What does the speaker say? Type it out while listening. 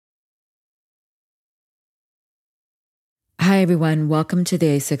Hi, everyone. Welcome to the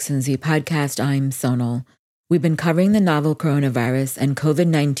A6Z podcast. I'm Sonal. We've been covering the novel coronavirus and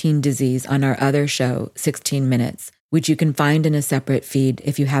COVID-19 disease on our other show, 16 Minutes, which you can find in a separate feed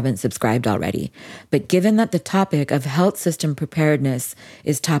if you haven't subscribed already. But given that the topic of health system preparedness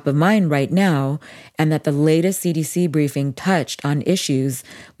is top of mind right now, and that the latest CDC briefing touched on issues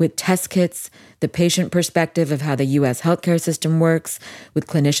with test kits, the patient perspective of how the U.S. healthcare system works, with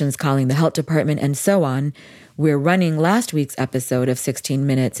clinicians calling the health department, and so on, we're running last week's episode of 16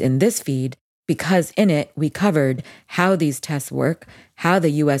 Minutes in this feed because in it we covered how these tests work, how the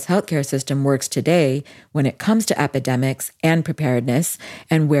U.S. healthcare system works today when it comes to epidemics and preparedness,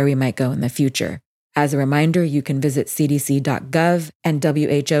 and where we might go in the future. As a reminder, you can visit cdc.gov and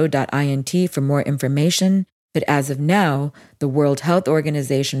who.int for more information. But as of now, the World Health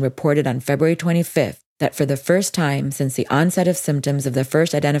Organization reported on February 25th that for the first time since the onset of symptoms of the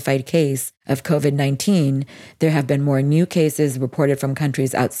first identified case of COVID-19, there have been more new cases reported from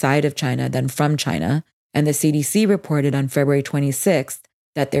countries outside of China than from China. And the CDC reported on February 26th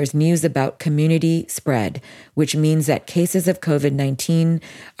that there's news about community spread, which means that cases of COVID-19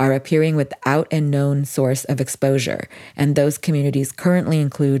 are appearing without a known source of exposure. And those communities currently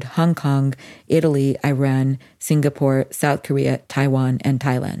include Hong Kong, Italy, Iran, Singapore, South Korea, Taiwan, and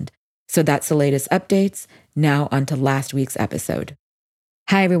Thailand. So that's the latest updates. Now on to last week's episode.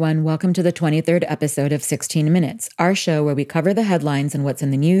 Hi, everyone. Welcome to the 23rd episode of 16 Minutes, our show where we cover the headlines and what's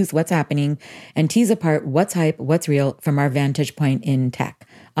in the news, what's happening, and tease apart what's hype, what's real from our vantage point in tech.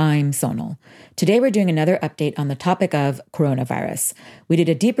 I'm Sonal. Today, we're doing another update on the topic of coronavirus. We did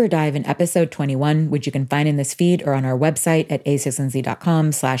a deeper dive in episode 21, which you can find in this feed or on our website at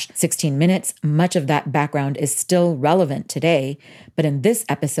a6nz.com/16 minutes. Much of that background is still relevant today, but in this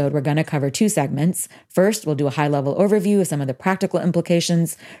episode, we're going to cover two segments. First, we'll do a high-level overview of some of the practical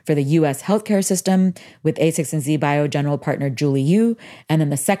implications for the U.S. healthcare system with A6NZ Bio General Partner Julie Yu. And then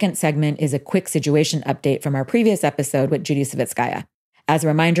the second segment is a quick situation update from our previous episode with Judy Savitskaya. As a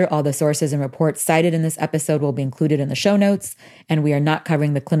reminder, all the sources and reports cited in this episode will be included in the show notes, and we are not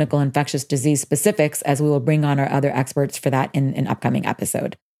covering the clinical infectious disease specifics as we will bring on our other experts for that in an upcoming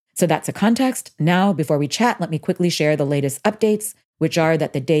episode. So that's a context. Now, before we chat, let me quickly share the latest updates, which are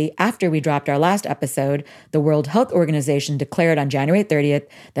that the day after we dropped our last episode, the World Health Organization declared on January 30th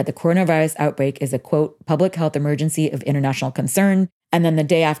that the coronavirus outbreak is a, quote, public health emergency of international concern. And then the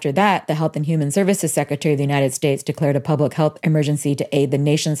day after that, the Health and Human Services Secretary of the United States declared a public health emergency to aid the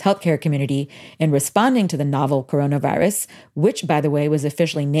nation's healthcare community in responding to the novel coronavirus, which, by the way, was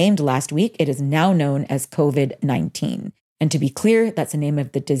officially named last week. It is now known as COVID-19. And to be clear, that's the name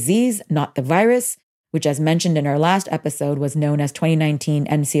of the disease, not the virus, which, as mentioned in our last episode, was known as 2019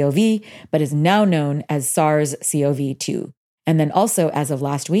 nCoV, but is now known as SARS-CoV-2. And then also, as of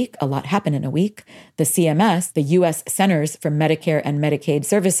last week, a lot happened in a week, the CMS, the U.S. Centers for Medicare and Medicaid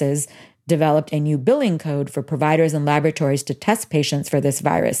Services, developed a new billing code for providers and laboratories to test patients for this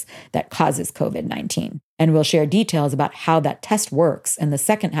virus that causes COVID-19. And we'll share details about how that test works in the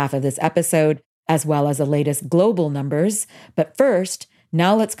second half of this episode, as well as the latest global numbers. But first,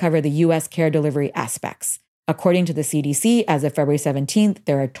 now let's cover the U.S. care delivery aspects. According to the CDC, as of February 17th,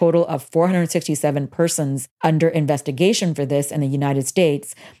 there are a total of 467 persons under investigation for this in the United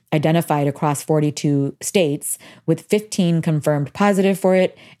States, identified across 42 states, with 15 confirmed positive for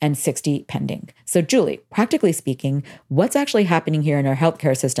it and 60 pending. So Julie, practically speaking, what's actually happening here in our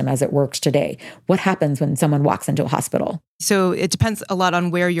healthcare system as it works today? What happens when someone walks into a hospital? So it depends a lot on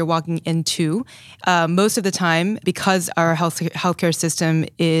where you're walking into. Most of the time, because our healthcare system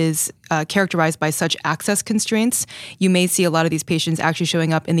is characterized by such access constraints, you may see a lot of these patients actually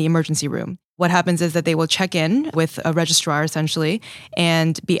showing up in the emergency room. What happens is that they will check in with a registrar essentially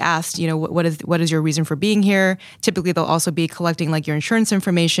and be asked, what is your reason for being here? Typically, they'll also be collecting like your insurance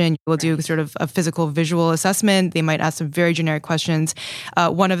information. We'll do sort of a physical visual assessment. They might ask some very generic questions.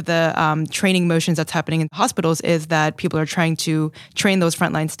 One of the training motions that's happening in hospitals is that people are trying to train those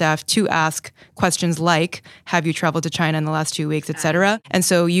frontline staff to ask questions like, have you traveled to China in the last 2 weeks, et cetera? And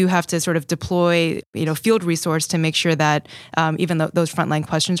so you have to sort of deploy, field resource to make sure that even though those frontline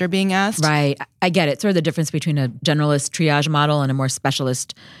questions are being asked. Right. I get it. Sort of the difference between a generalist triage model and a more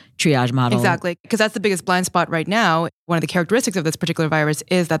specialist triage model. Exactly. Because that's the biggest blind spot right now. One of the characteristics of this particular virus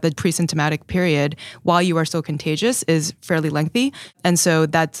is that the pre-symptomatic period, while you are still contagious, is fairly lengthy. And so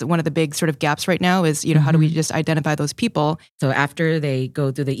that's one of the big sort of gaps right now is, how do we just identify those people? So after they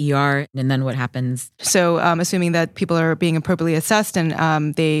go through the ER, and then what happens? So assuming that people are being appropriately assessed and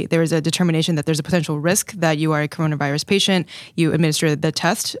there is a determination that there's a potential risk that you are a coronavirus patient, you administer the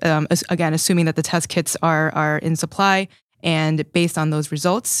test, again, assuming that the test kits are in supply. And based on those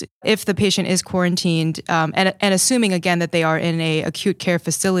results, if the patient is quarantined, and assuming again that they are in a acute care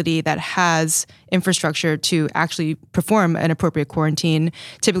facility that has infrastructure to actually perform an appropriate quarantine,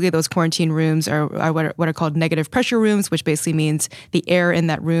 typically those quarantine rooms are what are called negative pressure rooms, which basically means the air in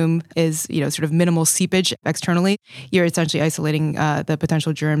that room is, sort of minimal seepage externally. You're essentially isolating the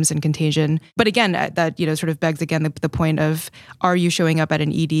potential germs and contagion. But again, that, sort of begs again the point of, are you showing up at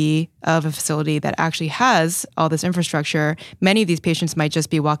an ED of a facility that actually has all this infrastructure? Many of these patients might just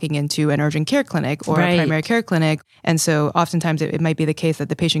be walking into an urgent care clinic or a primary care clinic. And so oftentimes it might be the case that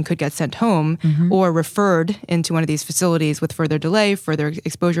the patient could get sent home or referred into one of these facilities with further delay, further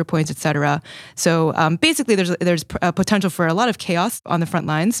exposure points, et cetera. So basically there's a potential for a lot of chaos on the front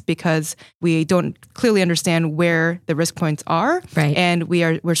lines because we don't clearly understand where the risk points are. Right. And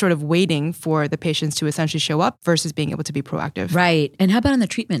we're sort of waiting for the patients to essentially show up versus being able to be proactive. Right. And how about on the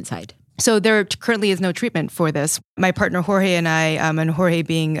treatment side? So there currently is no treatment for this. My partner Jorge and I, and Jorge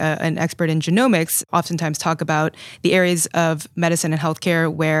being an expert in genomics, oftentimes talk about the areas of medicine and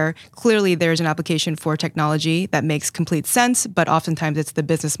healthcare where clearly there's an application for technology that makes complete sense, but oftentimes it's the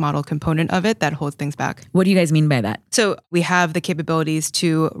business model component of it that holds things back. What do you guys mean by that? So we have the capabilities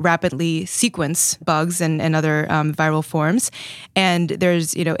to rapidly sequence bugs and other viral forms. And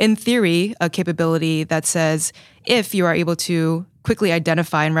there's, in theory, a capability that says if you are able to quickly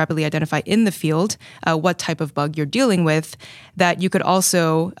identify and rapidly identify in the field what type of bug you're dealing with, that you could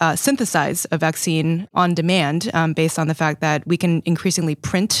also synthesize a vaccine on demand based on the fact that we can increasingly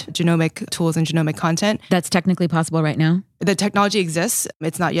print genomic tools and genomic content. That's technically possible right now? The technology exists.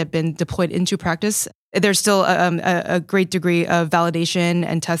 It's not yet been deployed into practice. There's still a great degree of validation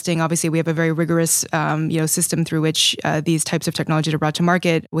and testing. Obviously, we have a very rigorous system through which these types of technologies are brought to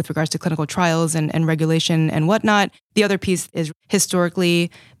market with regards to clinical trials and regulation and whatnot. The other piece is historically,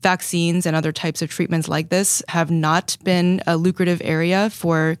 vaccines and other types of treatments like this have not been a lucrative area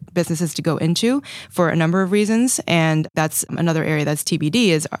for businesses to go into for a number of reasons. And that's another area that's TBD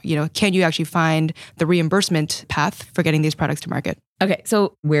is, can you actually find the reimbursement path for getting these products to market? Okay,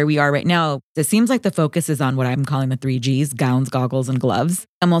 so where we are right now, it seems like the focus is on what I'm calling the 3 Gs, gowns, goggles, and gloves.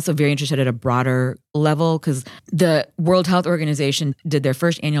 I'm also very interested at a broader level because the World Health Organization did their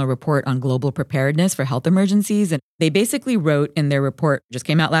first annual report on global preparedness for health emergencies. And they basically wrote in their report, just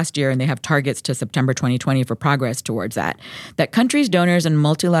came out last year, and they have targets to September 2020 for progress towards that countries, donors, and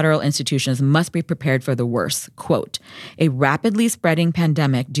multilateral institutions must be prepared for the worst. Quote, a rapidly spreading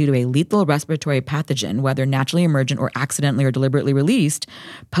pandemic due to a lethal respiratory pathogen, whether naturally emergent or accidentally or deliberately released,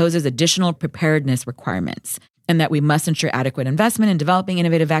 poses additional preparedness requirements. And that we must ensure adequate investment in developing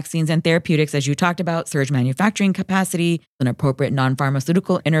innovative vaccines and therapeutics, as you talked about, surge manufacturing capacity, and appropriate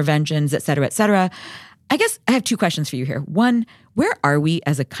non-pharmaceutical interventions, et cetera, et cetera. I guess I have 2 questions for you here. One, where are we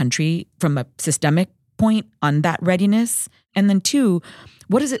as a country from a systemic point on that readiness? And then 2,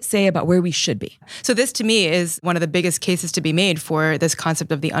 what does it say about where we should be? So this, to me, is one of the biggest cases to be made for this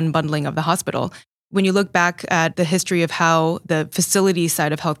concept of the unbundling of the hospital. When you look back at the history of how the facility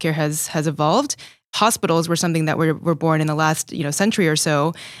side of healthcare has evolved, hospitals were something that were born in the last century or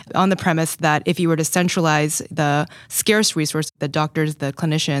so on the premise that if you were to centralize the scarce resource, the doctors, the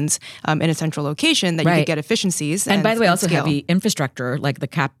clinicians in a central location, that you could get efficiencies. And by the way, also scale. heavy infrastructure like the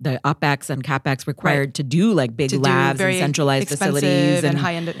OpEx and CapEx required to do like big labs and centralized facilities and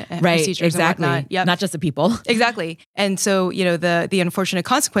high-end procedures and whatnot. Yep. Not just the people. Exactly. And so, the unfortunate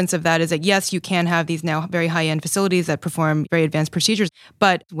consequence of that is that, yes, you can have these now very high-end facilities that perform very advanced procedures,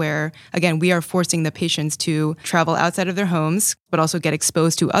 but where, again, we are forcing the patients to travel outside of their homes, but also get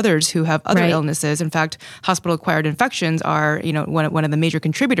exposed to others who have other illnesses. In fact, hospital-acquired infections are, one of the major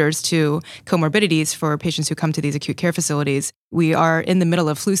contributors to comorbidities for patients who come to these acute care facilities. We are in the middle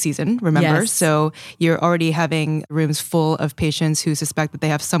of flu season, remember? Yes. So you're already having rooms full of patients who suspect that they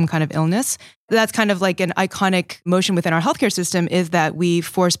have some kind of illness. That's kind of like an iconic motion within our healthcare system, is that we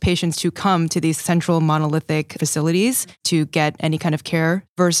force patients to come to these central monolithic facilities to get any kind of care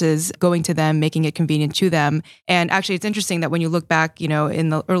versus going to them, making it convenient to them. And actually, it's interesting that when you look back, in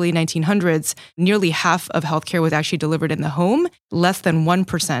the early 1900s, nearly half of healthcare was actually delivered in the home. Less than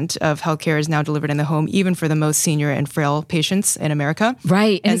 1% of healthcare is now delivered in the home, even for the most senior and frail patients in America.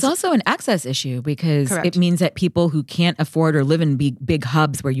 Right. And it's also an access issue because it means that people who can't afford or live in big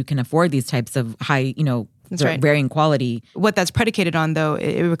hubs where you can afford these types of high, That's right. varying quality. What that's predicated on, though,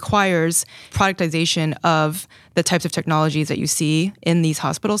 it requires productization of the types of technologies that you see in these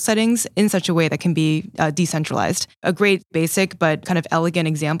hospital settings in such a way that can be decentralized. A great basic but kind of elegant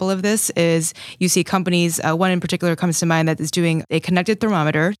example of this is you see companies, one in particular comes to mind that is doing a connected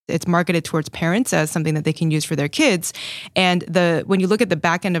thermometer. It's marketed towards parents as something that they can use for their kids. And when you look at the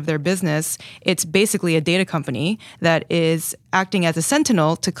back end of their business, it's basically a data company that is acting as a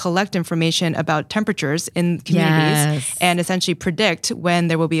sentinel to collect information about temperatures in communities and essentially predict when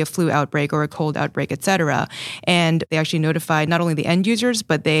there will be a flu outbreak or a cold outbreak, et cetera. And they actually notify not only the end users,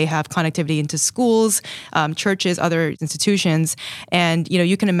 but they have connectivity into schools, churches, other institutions. And,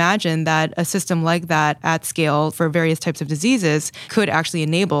 you can imagine that a system like that at scale for various types of diseases could actually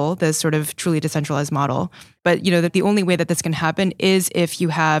enable this sort of truly decentralized model. But that the only way that this can happen is if you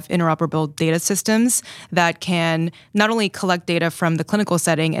have interoperable data systems that can not only collect data from the clinical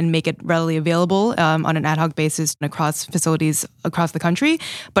setting and make it readily available on an ad hoc basis across facilities across the country,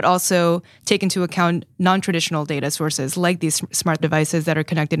 but also take into account non-traditional data sources like these smart devices that are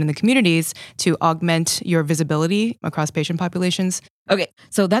connected in the communities to augment your visibility across patient populations. Okay,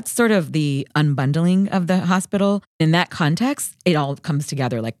 so that's sort of the unbundling of the hospital. In that context, it all comes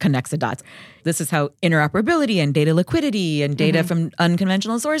together, like connects the dots. This is how interoperability and data liquidity and data from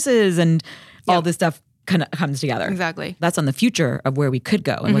unconventional sources and all this stuff kind of comes together. Exactly. That's on the future of where we could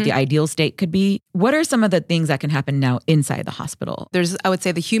go and what the ideal state could be. What are some of the things that can happen now inside the hospital? There's, I would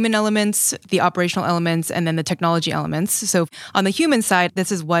say, the human elements, the operational elements, and then the technology elements. So on the human side,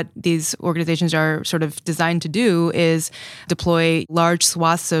 this is what these organizations are sort of designed to do, is deploy large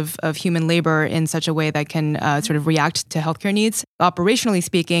swaths of human labor in such a way that can sort of react to healthcare needs. Operationally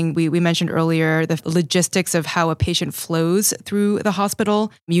speaking, we mentioned earlier the logistics of how a patient flows through the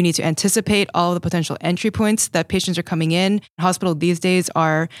hospital. You need to anticipate all the potential entry points that patients are coming in. Hospital these days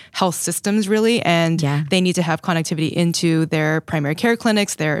are health systems, really, and they need to have connectivity into their primary care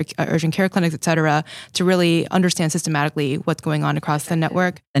clinics, their urgent care clinics, et cetera, to really understand systematically what's going on across the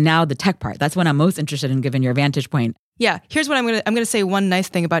network. And now the tech part. That's what I'm most interested in, given your vantage point. Yeah, here's what I'm going to say one nice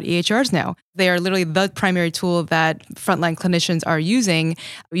thing about EHRs now. They are literally the primary tool that frontline clinicians are using.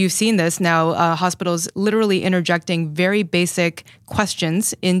 You've seen this now, hospitals literally interjecting very basic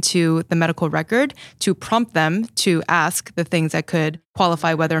questions into the medical record to prompt them to ask the things that could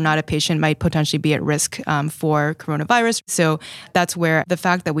qualify whether or not a patient might potentially be at risk for coronavirus. So that's where the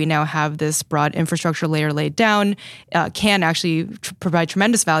fact that we now have this broad infrastructure layer laid down can actually provide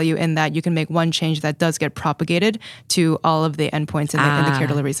tremendous value in that you can make one change that does get propagated to all of the endpoints in the care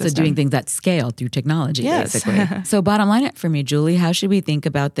delivery system. So doing things at scale through technology, basically. So bottom line it for me, Julie, how should we think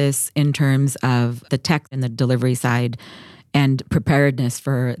about this in terms of the tech and the delivery side and preparedness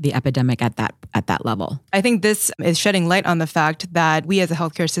for the epidemic at that level? I think this is shedding light on the fact that we as a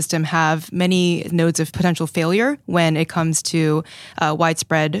healthcare system have many nodes of potential failure when it comes to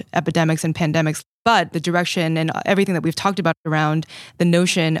widespread epidemics and pandemics. But the direction and everything that we've talked about around the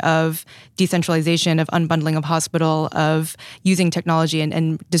notion of decentralization, of unbundling of hospital, of using technology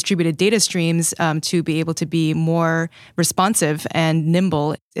and distributed data streams to be able to be more responsive and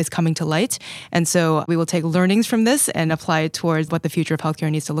nimble is coming to light. And so we will take learnings from this and apply it towards what the future of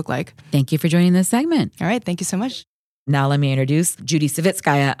healthcare needs to look like. Thank you for joining this segment. All right. Thank you so much. Now let me introduce Judy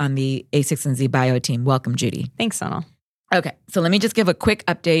Savitskaya on the A6NZ Bio team. Welcome, Judy. Thanks, Sonal. Okay, so let me just give a quick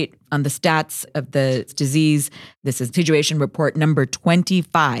update on the stats of the disease. This is situation report number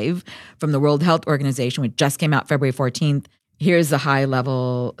 25 from the World Health Organization, which just came out February 14th. Here's a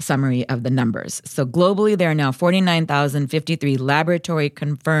high-level summary of the numbers. So globally, there are now 49,053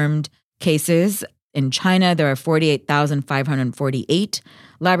 laboratory-confirmed cases. In China, there are 48,548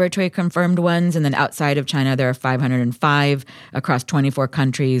 laboratory-confirmed ones. And then outside of China, there are 505 across 24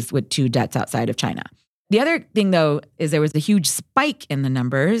 countries with 2 deaths outside of China. The other thing, though, is there was a huge spike in the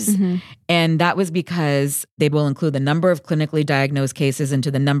numbers, and that was because they will include the number of clinically diagnosed cases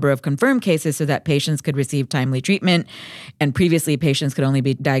into the number of confirmed cases so that patients could receive timely treatment, and previously patients could only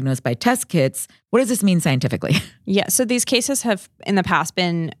be diagnosed by test kits. What does this mean scientifically? Yeah, so these cases have in the past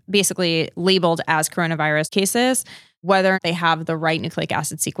been basically labeled as coronavirus cases, whether they have the right nucleic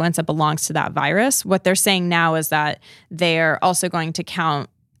acid sequence that belongs to that virus. What they're saying now is that they're also going to count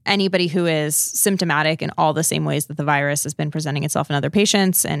anybody who is symptomatic in all the same ways that the virus has been presenting itself in other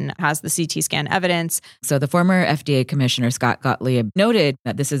patients and has the CT scan evidence. So the former FDA Commissioner, Scott Gottlieb, noted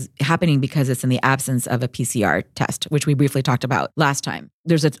that this is happening because it's in the absence of a PCR test, which we briefly talked about last time.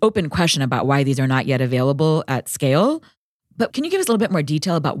 There's an open question about why these are not yet available at scale. But can you give us a little bit more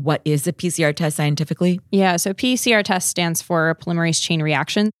detail about what is a PCR test scientifically? Yeah, so PCR test stands for polymerase chain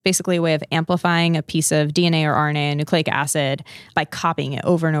reaction, basically a way of amplifying a piece of DNA or RNA, a nucleic acid, by copying it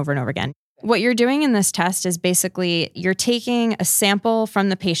over and over and over again. What you're doing in this test is basically you're taking a sample from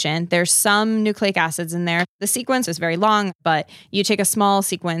the patient. There's some nucleic acids in there. The sequence is very long, but you take a small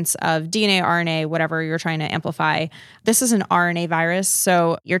sequence of DNA, RNA, whatever you're trying to amplify. This is an RNA virus,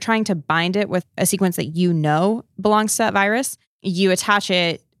 so you're trying to bind it with a sequence that you know belongs to that virus. You attach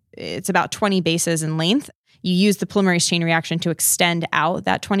it, it's about 20 bases in length. You use the polymerase chain reaction to extend out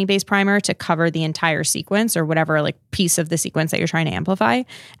that 20 base primer to cover the entire sequence or whatever like piece of the sequence that you're trying to amplify.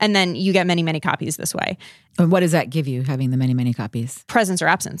 And then you get many, many copies this way. And what does that give you, having the many, many copies? Presence or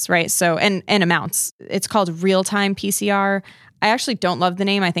absence, right? So, and amounts. It's called real-time PCR. I actually don't love the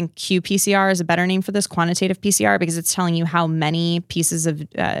name. I think qPCR is a better name for this, quantitative PCR, because it's telling you how many pieces of,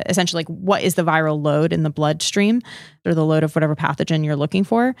 essentially, like what is the viral load in the bloodstream or the load of whatever pathogen you're looking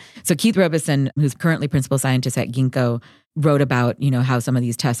for. So Keith Robeson, who's currently principal scientist at Ginkgo, wrote about, how some of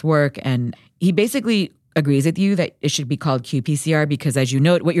these tests work. And he basically agrees with you that it should be called qPCR because, as you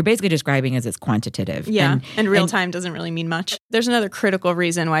note, what you're basically describing is it's quantitative. Yeah, and real time doesn't really mean much. There's another critical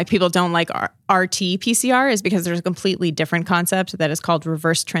reason why people don't like RT-PCR is because there's a completely different concept that is called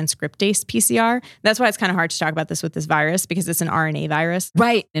reverse transcriptase PCR. That's why it's kind of hard to talk about this with this virus because it's an RNA virus.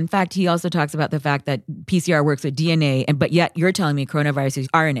 Right. In fact, he also talks about the fact that PCR works with DNA, but yet you're telling me coronavirus is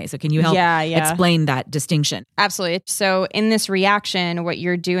RNA. So can you help explain that distinction? Absolutely. So in this reaction, what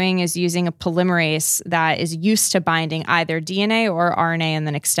you're doing is using a polymerase that is used to binding either DNA or RNA and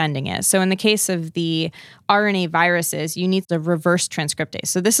then extending it. So in the case of the RNA viruses, you need the reverse transcriptase.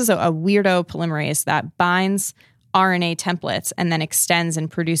 So this is a weirdo polymerase that binds RNA templates and then extends and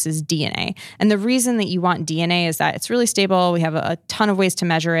produces DNA. And the reason that you want DNA is that it's really stable. We have a ton of ways to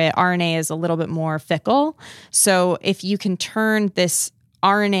measure it. RNA is a little bit more fickle. So if you can turn this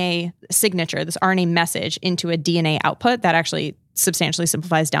RNA signature, this RNA message into a DNA output, that actually substantially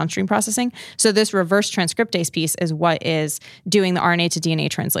simplifies downstream processing. So this reverse transcriptase piece is what is doing the RNA to DNA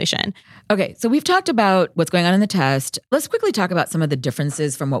translation. Okay, so we've talked about what's going on in the test. Let's quickly talk about some of the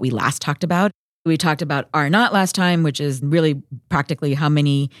differences from what we last talked about. We talked about R0 last time, which is really practically how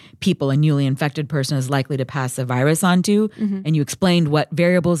many people a newly infected person is likely to pass the virus on to. Mm-hmm. And you explained what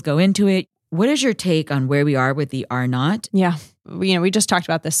variables go into it. What is your take on where we are with the R0? Yeah. We just talked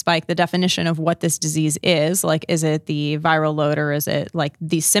about this spike, the definition of what this disease is. Like, is it the viral load or is it like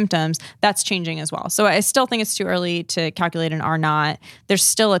these symptoms? That's changing as well. So I still think it's too early to calculate an R0. There's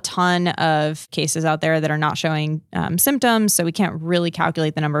still a ton of cases out there that are not showing symptoms. So we can't really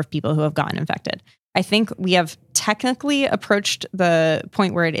calculate the number of people who have gotten infected. I think we have technically approached the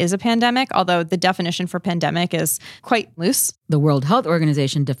point where it is a pandemic, although the definition for pandemic is quite loose. The World Health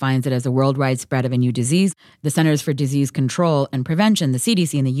Organization defines it as a worldwide spread of a new disease. The Centers for Disease Control and Prevention, the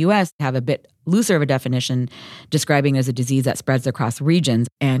CDC in the U.S., have a bit looser of a definition, describing it as a disease that spreads across regions.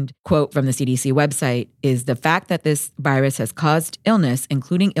 And, quote from the CDC website, is the fact that this virus has caused illness,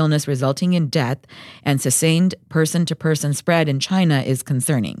 including illness resulting in death, and sustained person-to-person spread in China is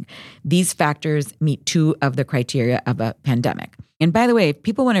concerning. These factors meet two of the criteria of a pandemic. And by the way, if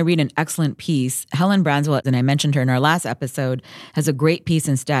people want to read an excellent piece, Helen Branswell, and I mentioned her in our last episode, has a great piece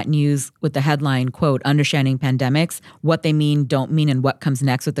in Stat News with the headline, quote, Understanding Pandemics, What They Mean, Don't Mean, and What Comes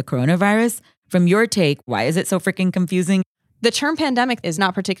Next with the Coronavirus. From your take, why is it so freaking confusing? The term pandemic is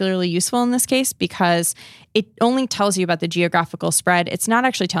not particularly useful in this case because it only tells you about the geographical spread. It's not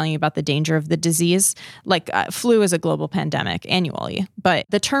actually telling you about the danger of the disease. Like flu is a global pandemic annually, but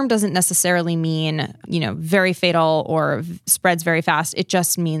the term doesn't necessarily mean, very fatal or spreads very fast. It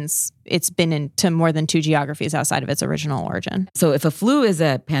just means it's been into more than two geographies outside of its original origin. So if a flu is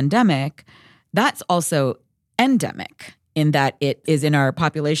a pandemic, that's also endemic, in that it is in our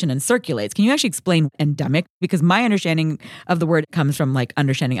population and circulates. Can you actually explain endemic? Because my understanding of the word comes from like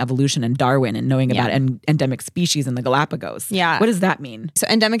understanding evolution and Darwin and knowing about endemic species in the Galapagos. Yeah. What does that mean? So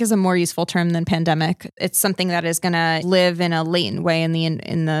endemic is a more useful term than pandemic. It's something that is going to live in a latent way in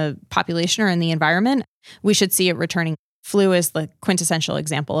the population or in the environment. We should see it returning. Flu is the quintessential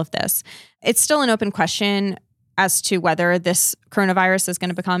example of this. It's still an open question as to whether this coronavirus is going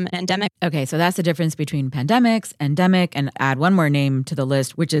to become an endemic. Okay, so that's the difference between pandemics, endemic, and add one more name to the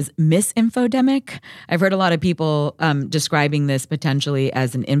list, which is misinfodemic. I've heard a lot of people describing this potentially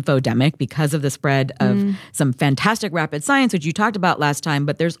as an infodemic because of the spread of some fantastic rapid science, which you talked about last time,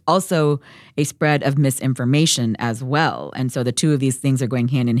 but there's also a spread of misinformation as well. And so the two of these things are going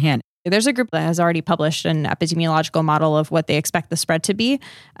hand in hand. There's a group that has already published an epidemiological model of what they expect the spread to be.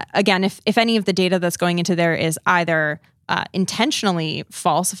 Again, if any of the data that's going into there is either intentionally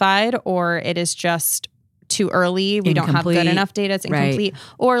falsified or it is just too early. We don't have good enough data. It's incomplete. Right.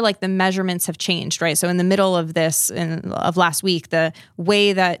 Or like the measurements have changed, right? So in the middle of of last week, the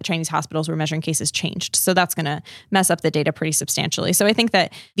way that Chinese hospitals were measuring cases changed. So that's going to mess up the data pretty substantially. So I think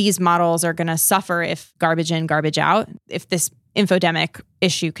that these models are going to suffer if garbage in, garbage out, if this infodemic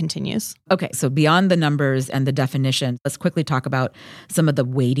issue continues. Okay, so beyond the numbers and the definition, let's quickly talk about some of the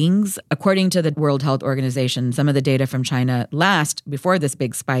weightings. According to the World Health Organization, some of the data from China before this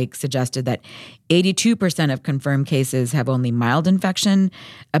big spike, suggested that 82% of confirmed cases have only mild infection,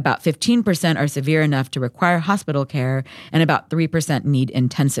 about 15% are severe enough to require hospital care, and about 3% need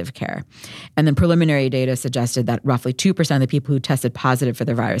intensive care. And then preliminary data suggested that roughly 2% of the people who tested positive for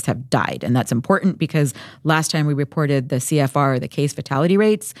the virus have died. And that's important because last time we reported the CFR, or the case fatality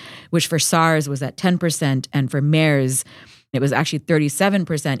rates, which for SARS was at 10%, and for MERS, it was actually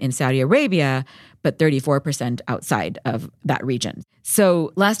 37% in Saudi Arabia, but 34% outside of that region.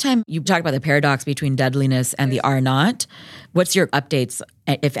 So last time you talked about the paradox between deadliness and the R0. What's your updates,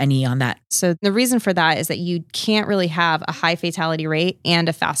 if any, on that? So the reason for that is that you can't really have a high fatality rate and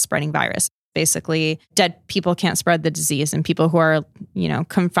a fast spreading virus. Basically, dead people can't spread the disease, and people who are,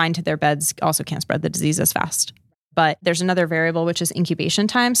 confined to their beds also can't spread the disease as fast. But there's another variable, which is incubation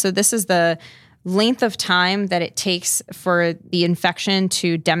time. So this is the length of time that it takes for the infection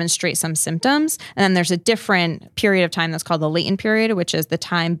to demonstrate some symptoms. And then there's a different period of time that's called the latent period, which is the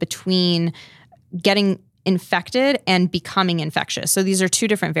time between getting infected and becoming infectious. So these are two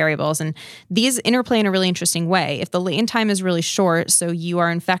different variables, and these interplay in a really interesting way. If the latent time is really short, so you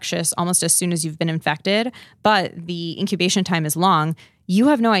are infectious almost as soon as you've been infected, but the incubation time is long, you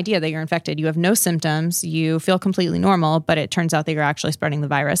have no idea that you're infected. You have no symptoms. You feel completely normal, but it turns out that you're actually spreading the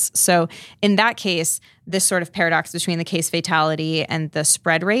virus. So in that case, this sort of paradox between the case fatality and the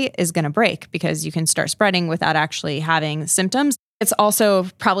spread rate is going to break because you can start spreading without actually having symptoms. It's also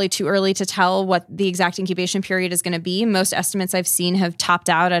probably too early to tell what the exact incubation period is going to be. Most estimates I've seen have topped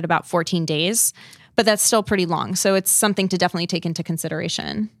out at about 14 days, but that's still pretty long. So it's something to definitely take into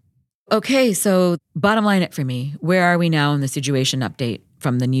consideration. Okay, so bottom line it for me. Where are we now in the situation update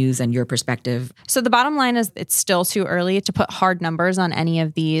from the news and your perspective? So the bottom line is it's still too early to put hard numbers on any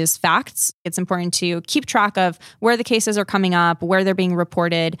of these facts. It's important to keep track of where the cases are coming up, where they're being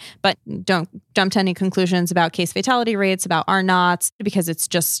reported, but don't jump to any conclusions about case fatality rates, about R0s, because it's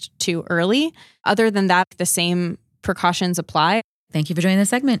just too early. Other than that, the same precautions apply. Thank you for joining this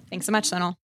segment. Thanks so much, Sonal.